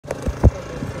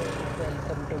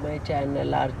my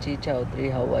channel Archie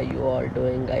Chaudhary. How are you all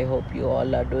doing? I hope you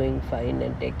all are doing fine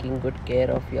and taking good care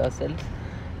of yourselves.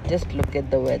 Just look at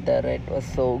the weather, it was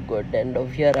so good. And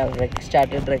over here I've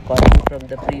started recording from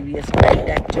the previous night.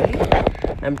 Actually,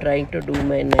 I'm trying to do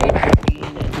my night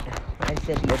routine, and I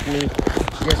said let me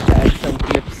just add some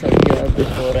clips of here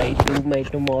before I do my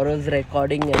tomorrow's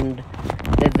recording. And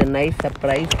there's a nice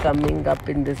surprise coming up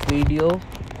in this video.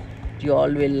 You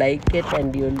all will like it,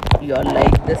 and you all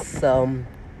like this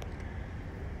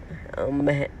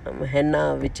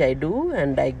henna which I do,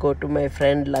 and I go to my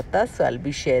friend Latha, so I'll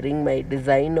be sharing my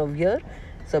design over here.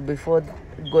 So before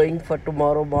going for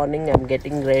tomorrow morning, I'm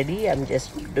getting ready. I'm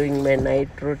just doing my night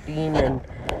routine, and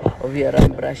over here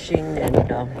I'm brushing and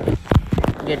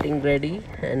getting ready,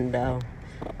 and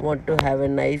want to have a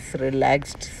nice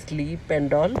relaxed sleep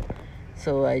and all.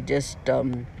 So I just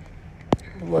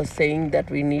was saying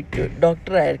that we need to,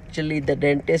 doctor, actually the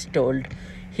dentist told,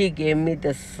 he gave me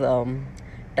this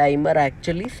timer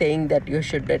actually, saying that you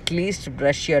should at least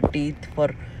brush your teeth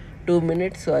for 2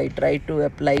 minutes. So I try to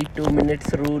apply 2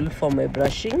 minutes rule for my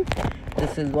brushing.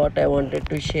 This is what I wanted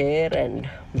to share, and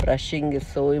brushing is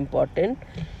so important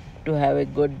to have a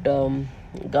good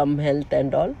gum health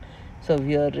and all. So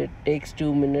here it takes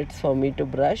 2 minutes for me to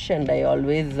brush, and I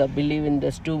always believe in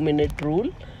this 2-minute rule,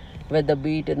 whether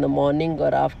be it in the morning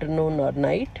or afternoon or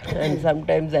night. And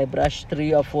sometimes I brush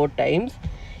 3 or 4 times.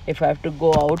 If I have to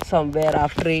go out somewhere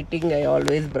after eating, I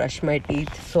always brush my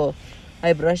teeth. So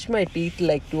I brush my teeth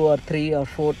like 2 or 3 or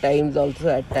 4 times also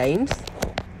at times.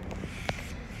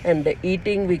 And the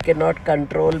eating we cannot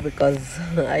control because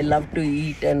I love to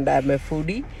eat and I'm a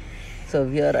foodie. So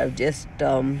here I'm just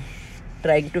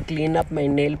trying to clean up my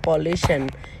nail polish,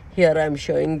 and here I'm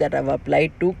showing that I've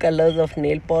applied 2 colors of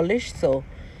nail polish. So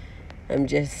I'm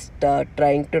just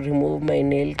trying to remove my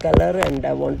nail color, and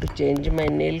I want to change my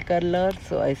nail color.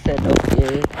 So I said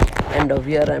okay, and over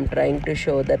here I'm trying to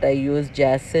show that I use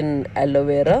jasmine aloe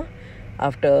vera.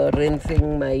 After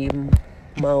rinsing my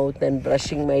mouth and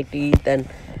brushing my teeth and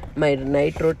my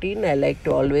night routine, I like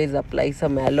to always apply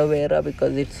some aloe vera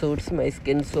because it suits my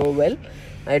skin so well.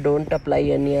 I don't apply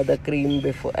any other cream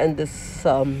before, and this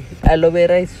aloe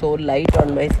vera is so light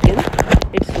on my skin,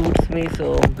 it suits me.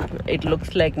 So it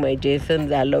looks like my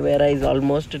Jason's aloe vera is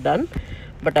almost done,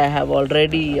 but I have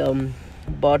already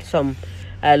bought some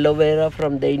aloe vera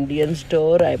from the Indian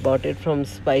store. I bought it from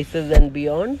Spices and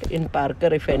Beyond in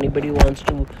Parker. If anybody wants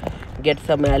to get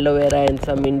some aloe vera and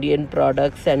some Indian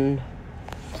products and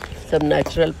some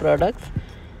natural products,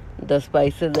 the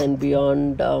Spices and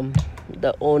Beyond,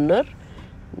 the owner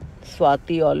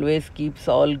Swati always keeps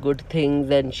all good things,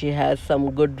 and she has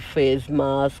some good face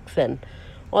masks and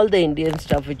all the Indian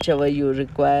stuff whichever you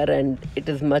require, and it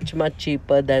is much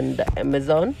cheaper than the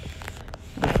Amazon.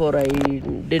 Before I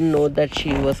didn't know that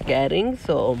she was carrying,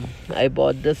 so I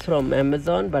bought this from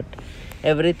Amazon, but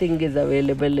everything is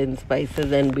available in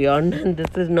Spices and Beyond. And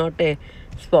this is not a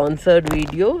sponsored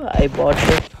video. I bought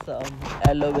this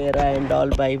aloe vera and all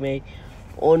by my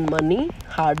own money,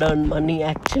 hard-earned money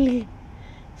actually.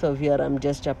 So here I'm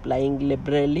just applying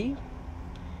liberally,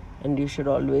 and you should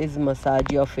always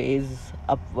massage your face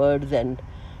upwards, and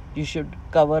you should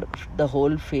cover the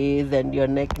whole face and your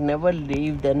neck. Never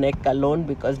leave the neck alone,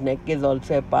 because neck is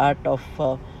also a part of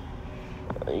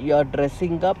your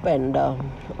dressing up, and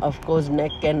of course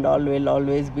neck and all will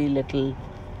always be little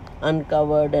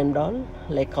uncovered and all,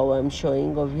 like how I'm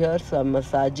showing over here. So I'm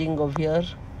massaging over here.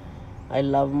 I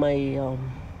love my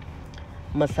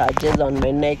massages on my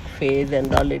neck, face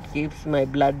and all. It keeps my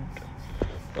blood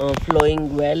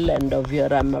flowing well. And over here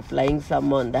I'm applying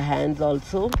some on the hands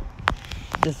also.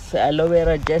 This aloe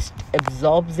vera just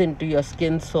absorbs into your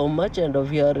skin so much, and over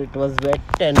here it was wet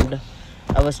and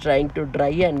I was trying to dry,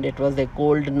 and it was a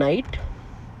cold night.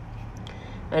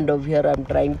 And over here I'm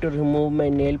trying to remove my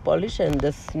nail polish, and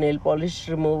this nail polish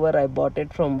remover I bought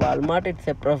it from Walmart. It's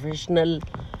a professional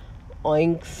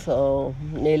Oinks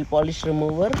nail polish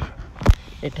remover.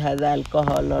 It has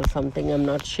alcohol or something, I'm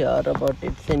not sure about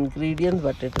its ingredients,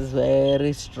 but it is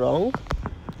very strong.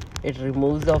 It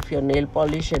removes off your nail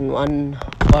polish in one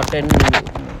cotton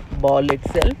ball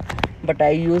itself, but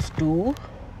I use 2.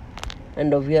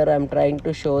 And over here I'm trying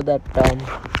to show that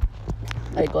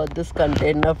I got this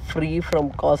container free from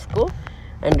Costco,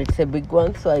 and it's a big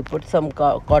one. So I put some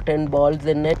cotton balls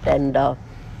in it and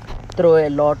throw a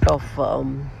lot of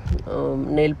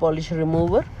nail polish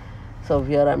remover. So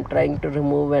here I'm trying to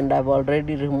remove, and I've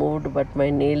already removed, but my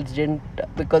nails didn't,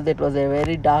 because it was a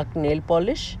very dark nail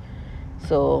polish.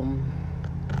 So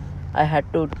I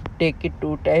had to take it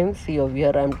 2 times. See over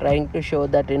here I'm trying to show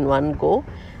that in one go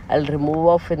I'll remove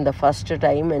off in the first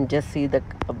time and just see the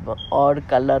odd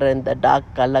color and the dark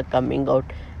color coming out.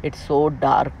 It's so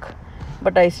dark,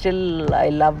 but I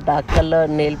love dark color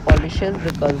nail polishes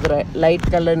because light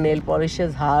color nail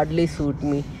polishes hardly suit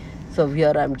me. So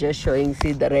here I'm just showing,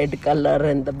 see the red color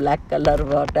and the black color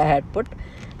what I had put,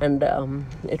 and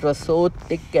it was so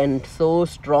thick and so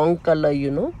strong color,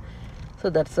 so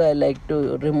that's why I like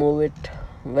to remove it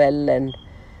well. And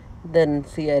then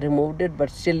see, I removed it,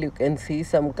 but still you can see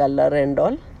some color and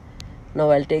all. Now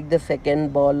I'll take the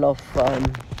second ball of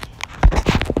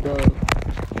the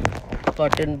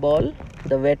cotton ball,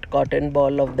 the wet cotton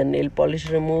ball of the nail polish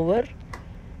remover.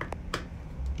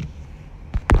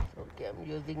 Okay, I'm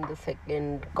using the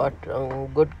second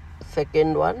good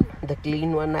second one, the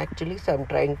clean one actually. So I'm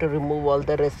trying to remove all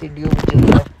the residue which is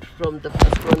left from the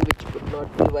first one, which could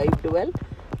not be wiped well.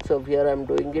 So here I'm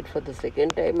doing it for the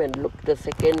second time, and look, the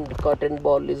second cotton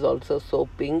ball is also so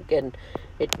pink and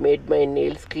it made my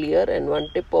nails clear. And one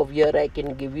tip of here I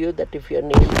can give you, that if your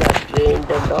nails are strained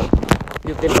and all,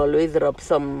 you can always rub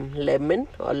some lemon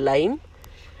or lime.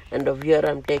 And over here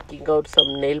I'm taking out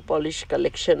some nail polish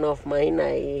collection of mine.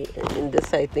 In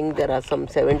this I think there are some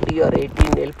 70 or 80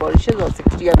 nail polishes, or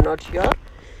 60, I'm not sure,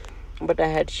 but I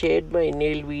had shared my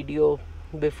nail video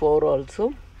before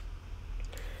also.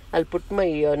 I'll put my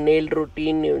nail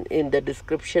routine in the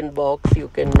description box. You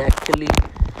can actually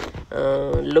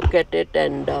look at it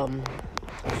and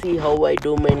see how I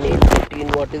do my nail routine,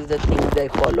 what is the things I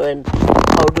follow, and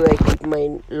how do I keep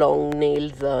my long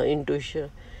nails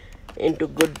into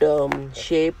good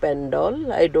shape and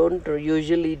all. I don't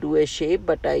usually do a shape,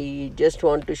 but I just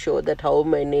want to show that how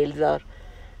my nails are,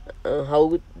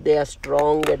 how they are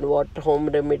strong, and what home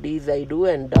remedies I do,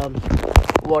 and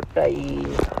what I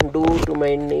do to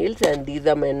my nails. And these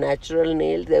are my natural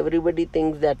nails. Everybody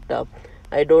thinks that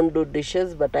I don't do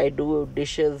dishes, but I do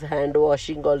dishes, hand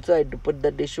washing also. I do put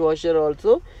the dishwasher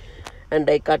also, and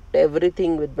I cut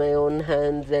everything with my own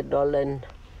hands and all. And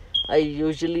I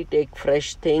usually take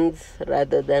fresh things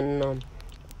rather than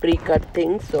pre-cut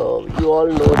things. So you all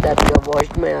know that, you have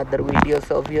watched my other videos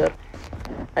of here.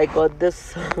 I got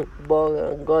this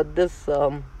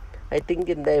I think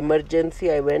in the emergency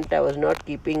I went, I was not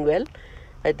keeping well.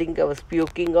 I think I was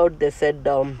puking out. They said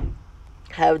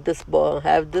have this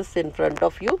in front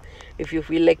of you. If you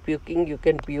feel like puking, you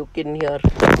can puke in here.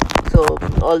 So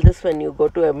all this, when you go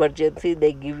to emergency,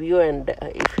 they give you, and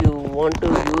if you want to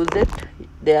use it,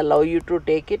 they allow you to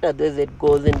take it, otherwise it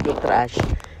goes into trash.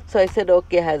 So I said,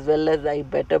 okay, as well as I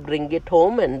better bring it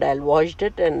home, and I'll wash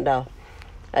it, and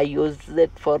I used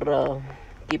it for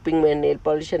keeping my nail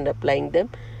polish and applying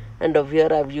them. And over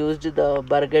here I've used the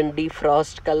burgundy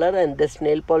frost color, and this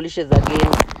nail polish is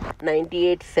again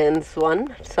 98 cents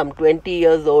one, some 20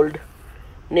 years old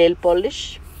nail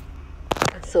polish.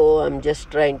 So I'm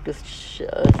just trying to see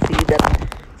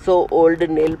that so old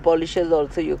nail polishes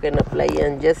also you can apply.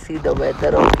 And just see the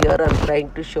weather out here. I'm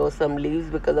trying to show some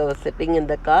leaves because I was sitting in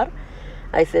the car.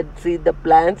 I said, see, the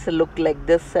plants look like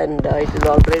this, and it is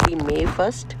already May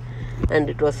 1st, and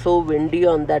it was so windy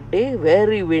on that day,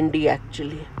 very windy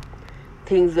actually.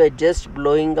 Things were just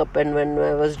blowing up, and when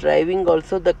I was driving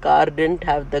also, the car didn't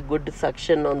have the good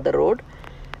suction on the road.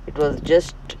 It was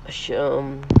just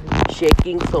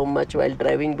shaking so much while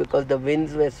driving because the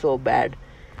winds were so bad.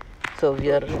 So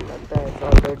here Latha has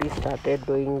already started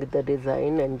doing the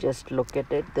design, and just look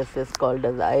at it. This is called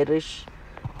as Irish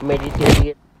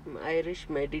Mediterranean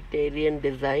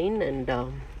design, and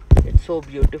it's so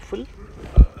beautiful.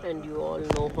 And you all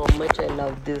know how much I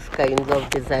love these kinds of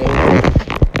designs.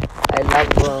 I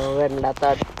love when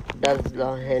Latha does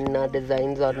henna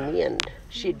designs on me, and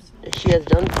she has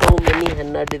done so many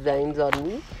henna designs on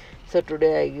me. So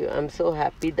today I'm so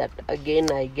happy that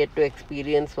again I get to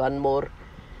experience one more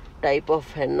type of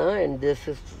henna, and this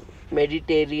is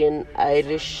Mediterranean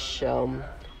Irish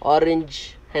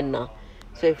orange henna.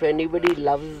 So if anybody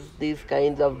loves these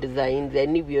kinds of designs,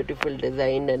 any beautiful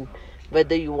design, and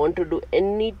whether you want to do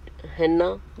any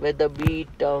henna, whether be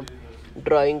it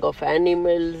drawing of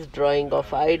animals, drawing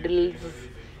of idols,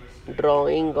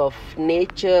 drawing of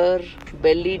nature,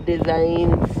 belly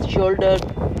designs, shoulder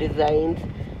designs,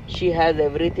 she has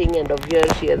everything. And over here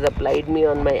she has applied me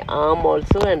on my arm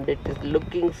also, and it is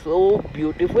looking so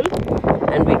beautiful.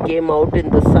 And we came out in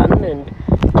the sun, and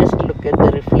just look at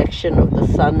the reflection of the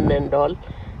sun and all.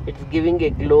 It's giving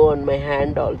a glow on my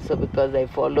hand also, because I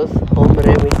follow home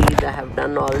remedies. I have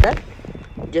done all that.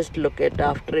 Just look at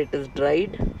after it is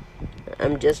dried.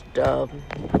 I'm just now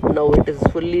it is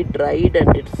fully dried,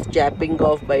 and it's chapping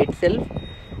off by itself.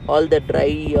 All the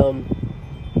dry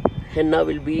henna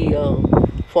will be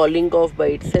falling off by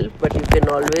itself, but you can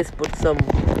always put some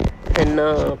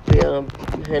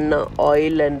henna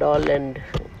oil and all, and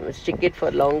stick it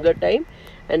for longer time.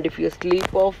 And if you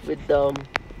sleep off with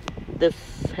this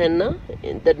henna,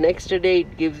 in the next day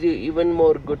it gives you even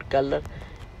more good color.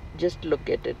 Just look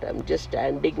at it. I'm just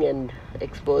standing and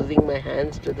exposing my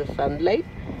hands to the sunlight,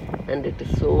 and it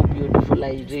is so beautiful.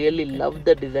 I really love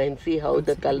the design. See how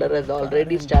the color has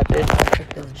already started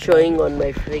showing on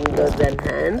my fingers and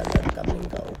hands.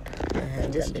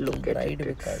 Just look at it.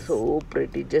 It's so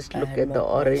pretty. Just look at the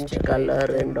orange color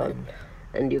and all.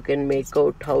 And you can make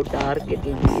out how dark it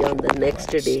will be on the next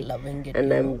day.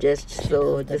 And I'm just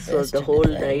so, this was the whole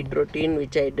night routine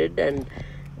which I did, and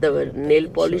the nail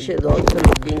polish is also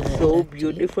looking so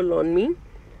beautiful on me.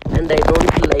 And I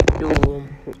don't like to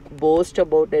boast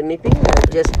about anything. I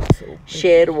just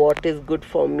share what is good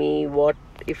for me, what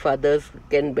if others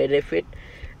can benefit.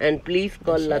 And please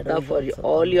call Latha for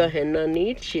all your henna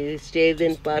needs. She stays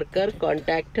in Parker.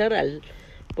 Contact her. I'll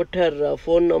put her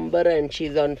phone number, and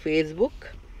she's on Facebook.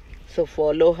 So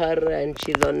follow her, and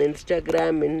she's on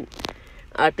Instagram in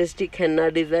Artistic Henna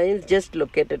Designs. Just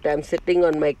look at it. I'm sitting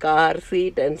on my car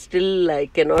seat and still I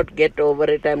cannot get over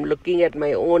it. I'm looking at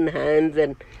my own hands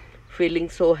and feeling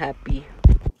so happy.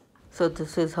 So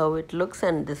this is how it looks,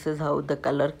 and this is how the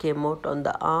color came out on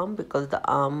the arm, because the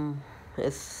arm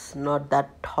is not that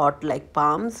hot like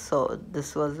palms. So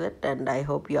this was it, and I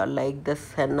hope you all like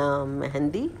this henna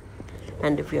mehendi.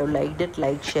 And if you have liked it,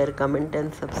 like, share, comment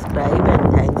and subscribe.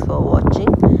 And thanks for watching,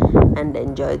 and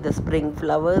enjoy the spring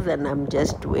flowers. And I'm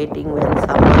just waiting when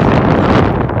summer will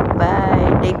come.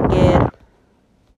 Bye, take care.